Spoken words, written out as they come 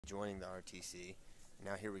joining the RTC.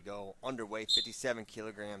 Now here we go, underweight, 57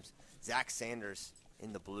 kilograms. Zach Sanders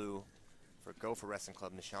in the blue for Gopher Wrestling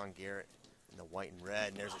Club. Nahshon Garrett in the white and red.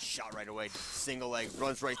 And there's a shot right away. Single leg,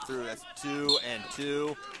 runs right through. That's 2 and 2.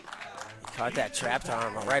 He caught that trapped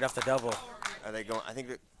arm right off the double. Are they going? I think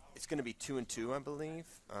it's going to be 2 and 2, I believe.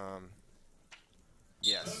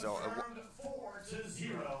 Yes. So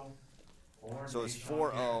it's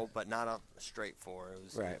 4-0, but not a straight 4. It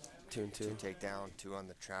was right. 2 and 2. 2 takedown, 2 on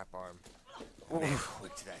the trap arm.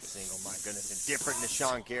 Quick to that single, my goodness. And different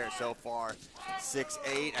Nahshon Garrett so far. 6'8",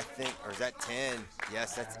 I think, or is that 10?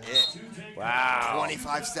 Yes, that's it. Wow.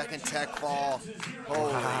 25-second tech fall.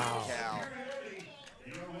 Holy cow.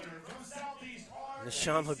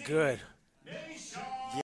 Nahshon looked good.